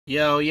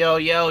Yo, yo,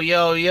 yo,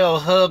 yo, yo,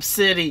 Hub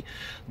City,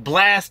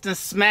 blast and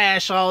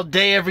smash all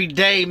day, every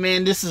day,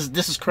 man. This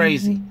is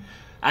crazy.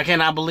 I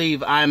cannot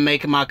believe I'm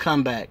making my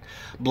comeback.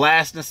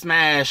 Blast and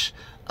smash,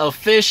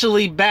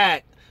 officially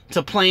back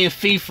to playing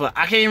FIFA.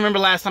 I can't even remember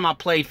last time I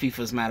played FIFA,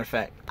 as a matter of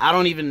fact. I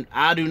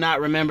do not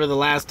remember the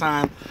last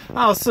time.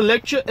 I'll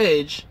select your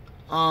age.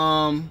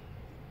 Okay,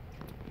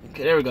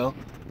 there we go.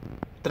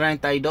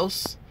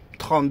 32,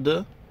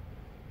 32,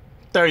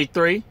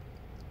 33.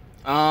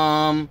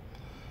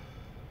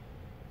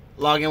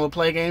 Log in with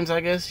play games, I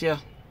guess. Yeah.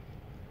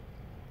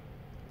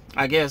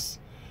 I guess.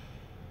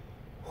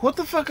 What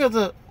the fuck are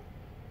the...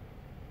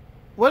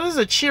 What is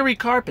a cherry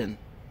carpin?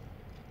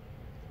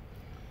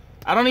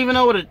 I don't even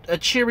know what a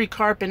cherry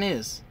carpin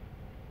is.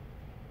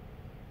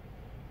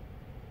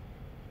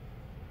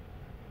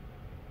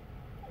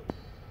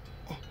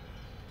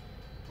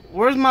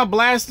 Where's my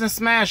blast and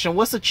smash and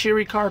what's a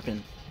cherry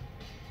carpin?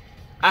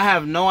 I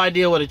have no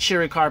idea what a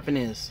cherry carpin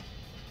is.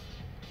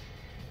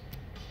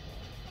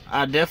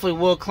 I definitely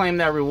will claim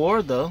that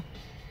reward, though.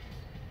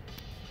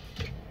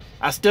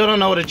 I still don't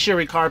know what a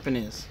cherry carpin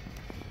is.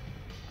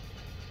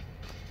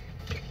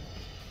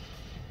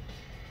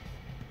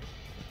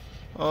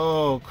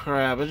 Oh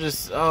crap!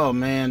 Oh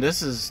man,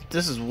 this is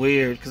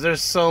weird because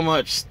there's so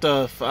much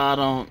stuff I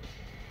don't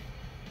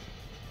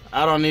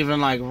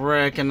even like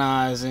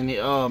recognize any.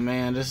 Oh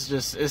man, this is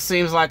just, it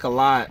seems like a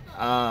lot.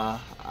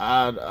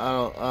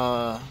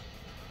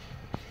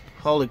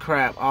 Holy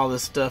crap, all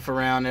this stuff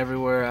around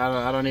everywhere.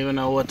 I don't even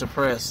know what to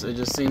press. It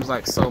just seems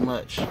like so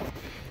much.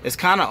 It's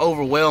kind of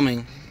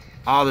overwhelming,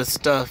 all this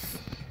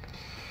stuff.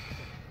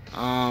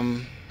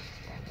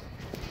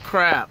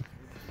 Crap.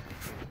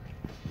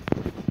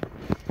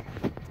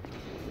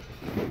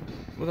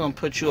 We're gonna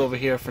put you over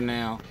here for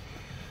now.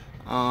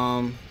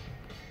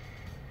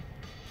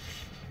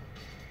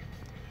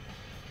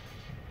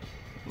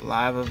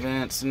 Live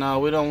events. No,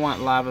 we don't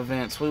want live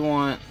events. We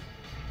want...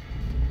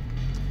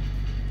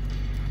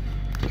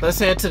 Let's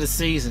head to the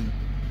season.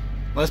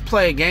 Let's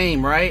play a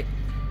game, right?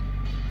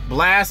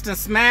 Blast and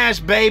smash,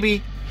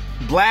 baby.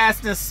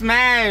 Blast and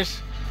smash.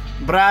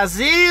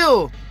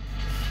 Brazil.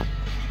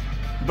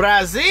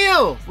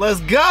 Brazil. Let's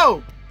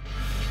go.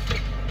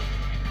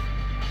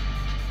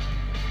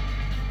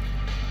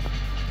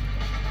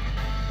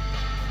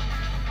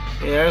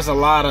 Yeah, there's a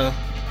lot of...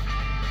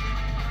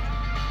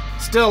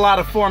 Still a lot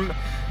of form...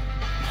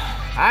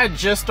 I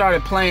just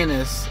started playing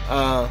this.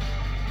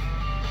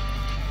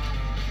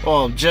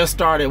 Well, just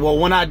started. Well,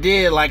 when I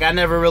did, like, I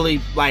never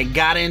really, like,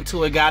 got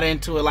into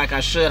it like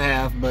I should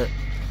have, but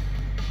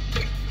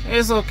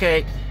it's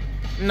okay.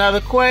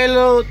 Another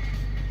Quaalude,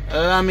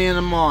 I'm in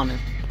the morning.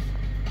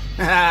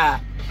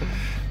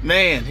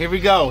 Man, here we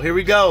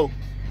go.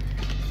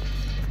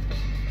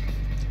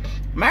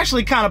 I'm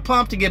actually kind of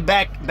pumped to get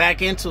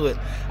back into it.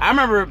 I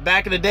remember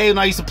back in the day when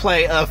I used to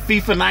play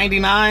FIFA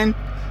 99,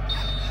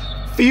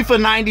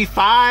 FIFA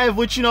 95.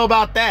 What you know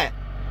about that?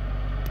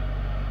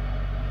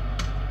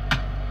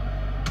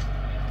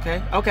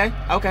 Okay.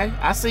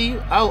 I see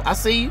you. Oh, I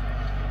see you.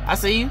 I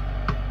see you.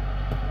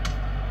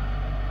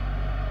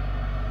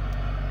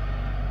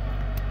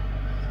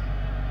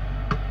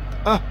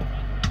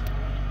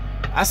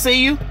 I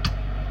see you.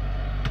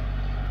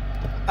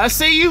 I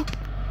see you.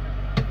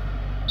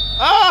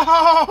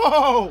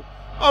 Oh,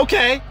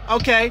 okay.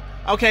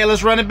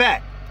 Let's run it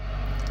back.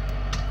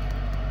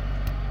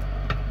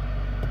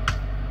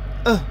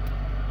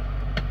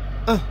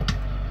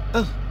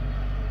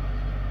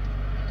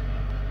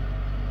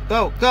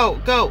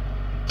 Go.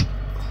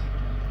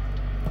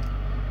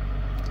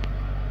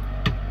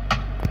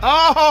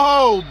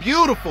 Oh,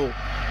 beautiful.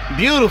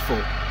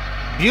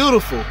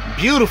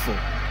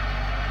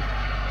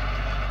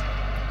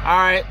 All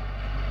right.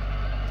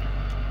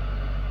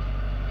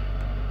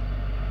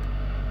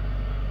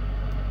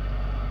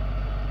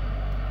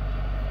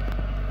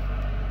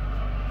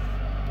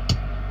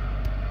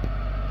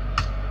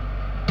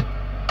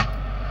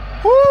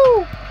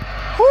 Woo.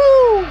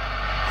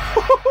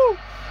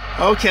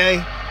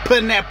 Okay.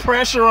 Putting that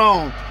pressure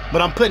on,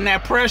 but I'm putting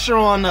that pressure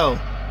on though.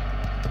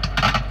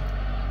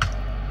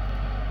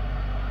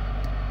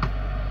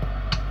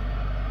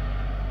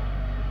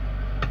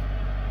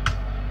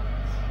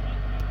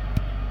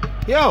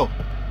 Yo,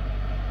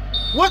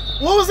 what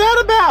was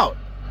that about?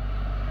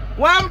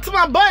 What happened to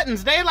my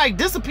buttons? They like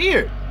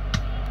disappeared.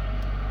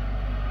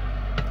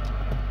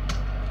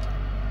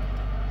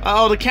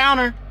 Uh-oh, the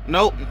counter.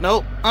 Nope.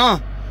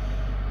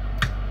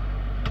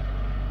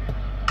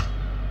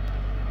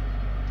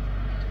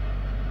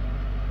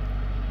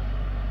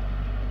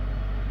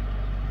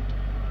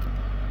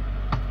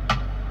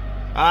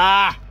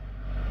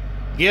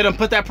 Get him.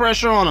 Put that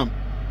pressure on him.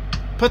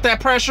 Put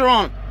that pressure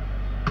on him.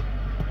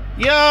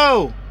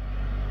 Yo.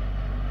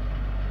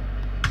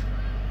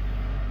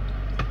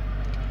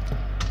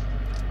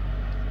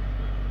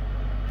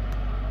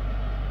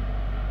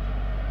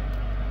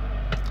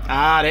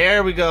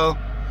 There we go.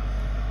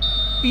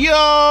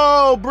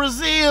 Yo,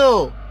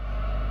 Brazil.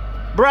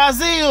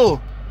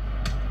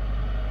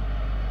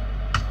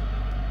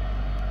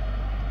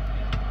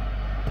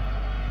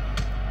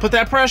 Put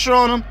that pressure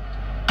on him.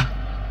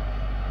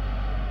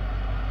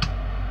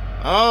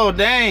 Oh,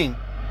 dang.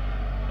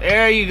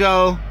 There you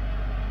go.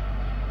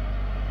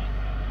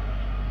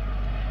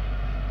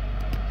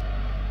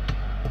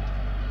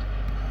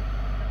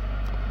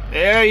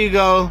 There you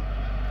go.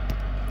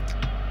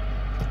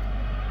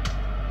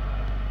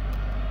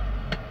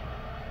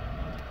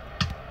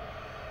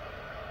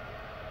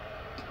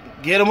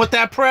 Get him with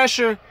that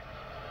pressure.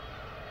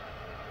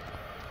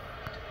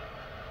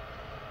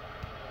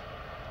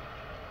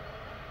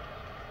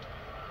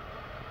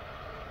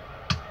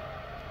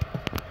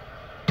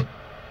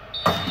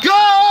 Go!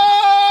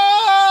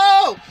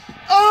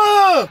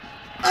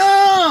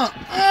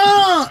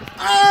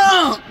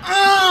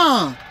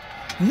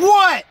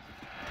 What?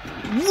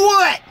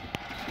 What?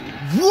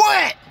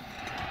 What?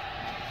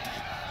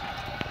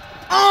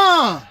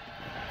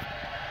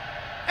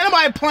 Ain't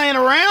nobody playing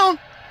around.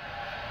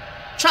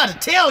 Try to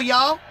tell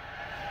y'all.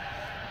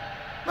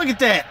 Look at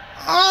that.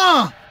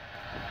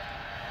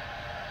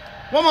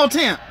 One more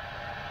attempt.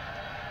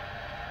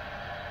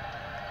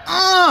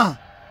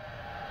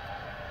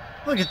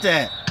 Look at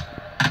that.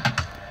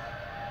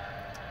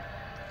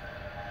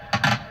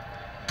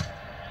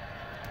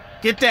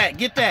 Get that,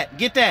 get that,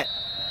 get that.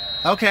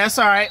 Okay, that's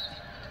all right.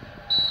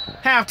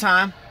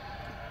 Halftime.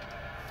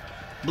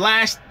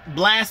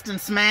 Blast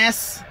and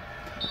smash.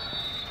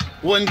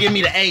 Wouldn't give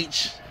me the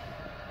H.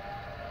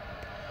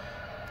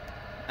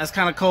 That's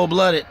kind of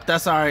cold-blooded.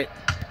 That's all right.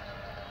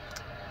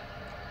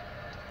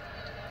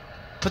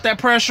 Put that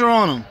pressure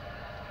on him.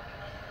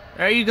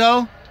 There you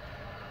go.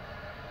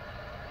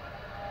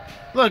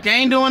 Look,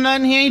 ain't doing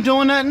nothing. He ain't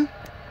doing nothing.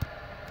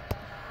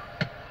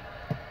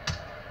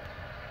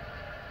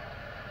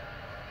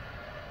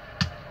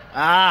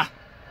 I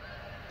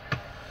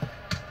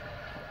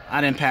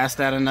didn't pass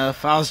that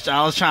enough. I was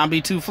trying to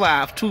be too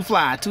fly.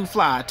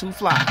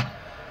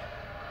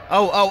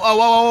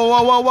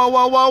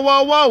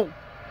 Oh.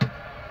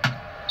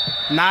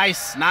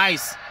 Nice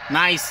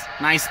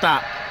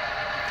stop.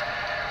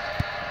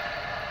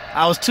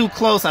 I was too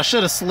close. I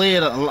should have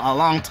slid a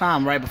long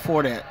time right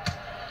before that.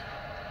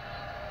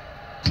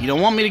 You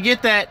don't want me to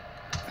get that.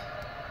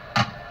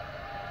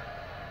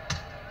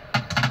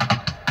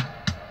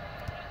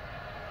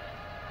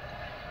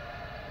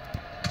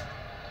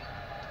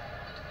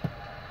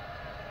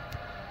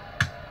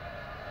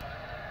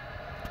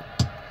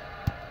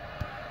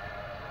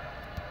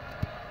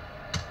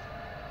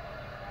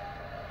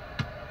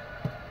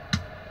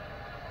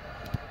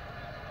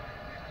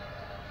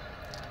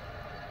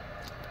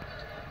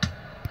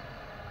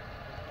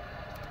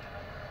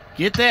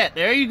 Get that.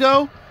 There you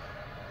go.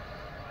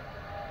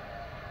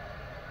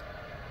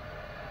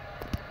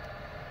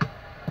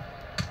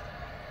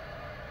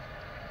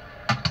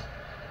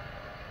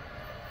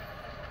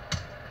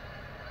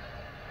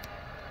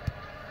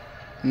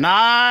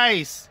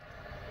 Nice.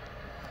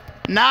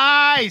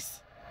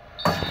 Nice.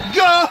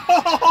 Go!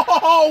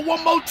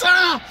 One more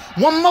time.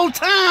 One more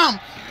time.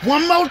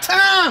 One more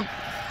time.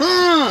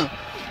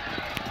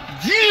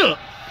 Yeah.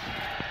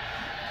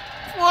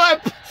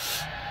 What?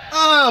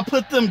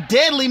 Put them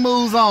deadly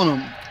moves on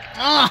him.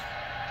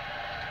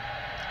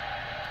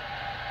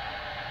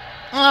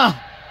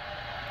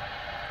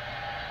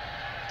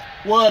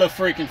 What a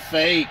freaking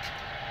fake.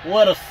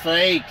 What a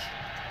fake.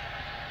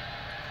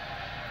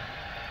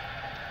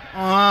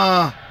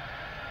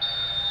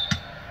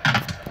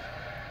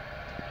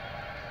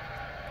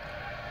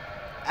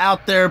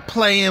 Out there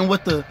playing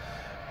with the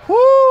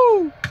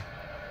whoo.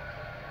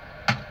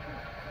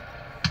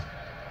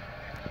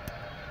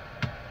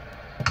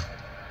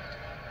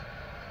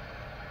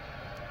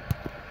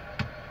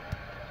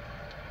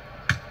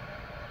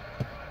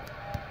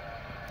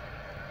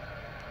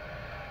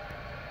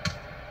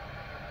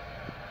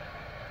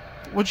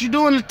 What you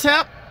doing to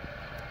tap?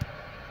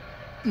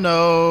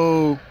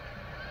 No.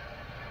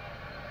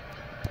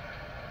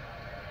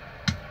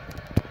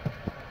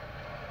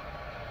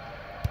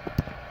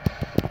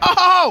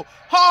 Oh!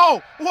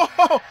 Oh!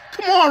 Whoa!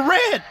 Come on,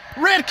 red!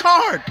 Red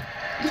card!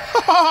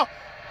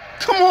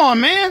 Come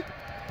on, man!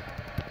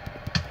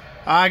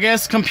 I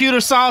guess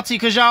computer salty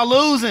because y'all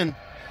losing.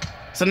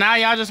 So now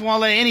y'all just want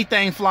to let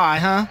anything fly,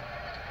 huh?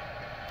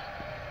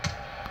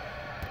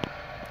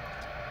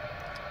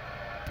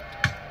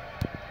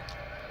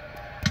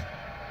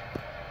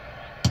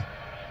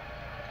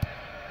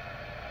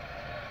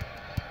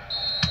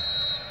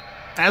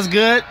 That's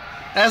good.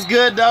 That's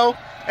good, though.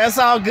 That's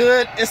all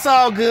good. It's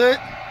all good.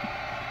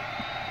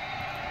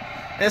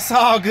 It's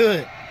all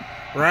good,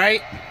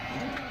 right?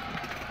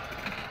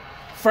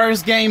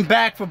 First game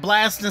back for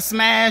Blast and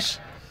Smash.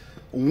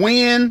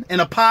 Win in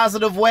a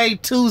positive way.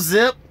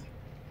 2-zip.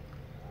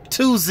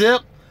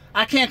 2-zip.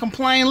 I can't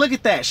complain. Look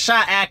at that.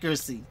 Shot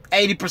accuracy,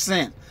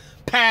 80%.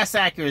 Pass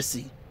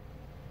accuracy,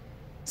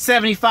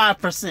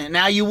 75%.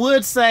 Now, you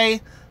would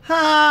say,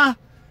 oh,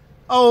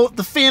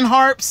 the Finn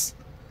Harps,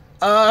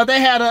 they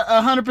had a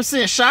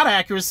 100% shot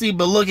accuracy,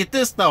 but look at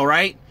this, though,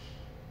 right?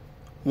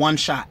 One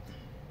shot.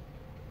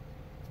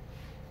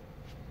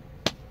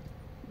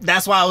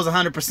 That's why it was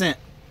 100%.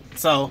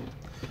 So,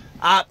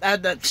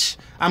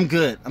 I'm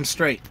good. I'm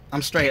straight.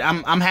 I'm straight.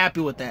 I'm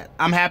happy with that.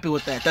 I'm happy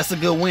with that. That's a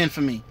good win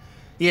for me.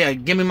 Yeah,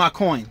 give me my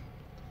coin.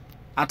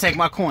 I'll take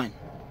my coin.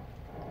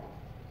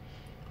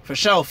 For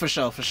sure, for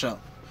sure, for sure.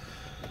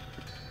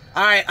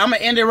 Alright, I'm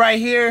gonna end it right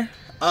here.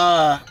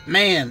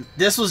 Man,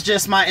 this was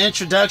just my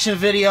introduction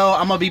video.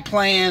 I'm gonna be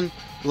playing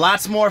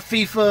lots more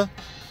FIFA.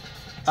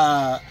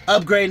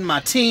 Upgrading my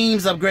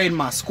teams, upgrading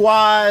my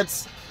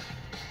squads,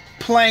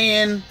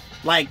 playing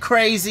like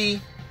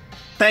crazy.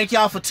 Thank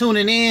y'all for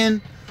tuning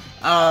in.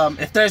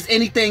 If there's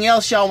anything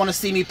else y'all want to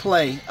see me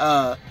play,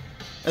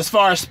 as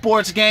far as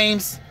sports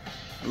games,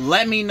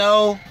 let me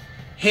know.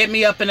 Hit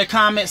me up in the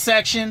comment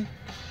section.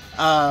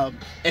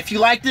 If you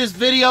like this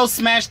video,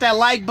 smash that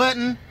like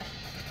button.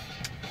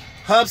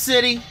 Hub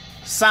City,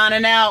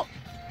 signing out.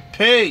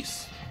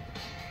 Peace.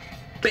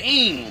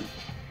 Bing.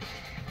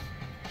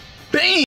 Bing.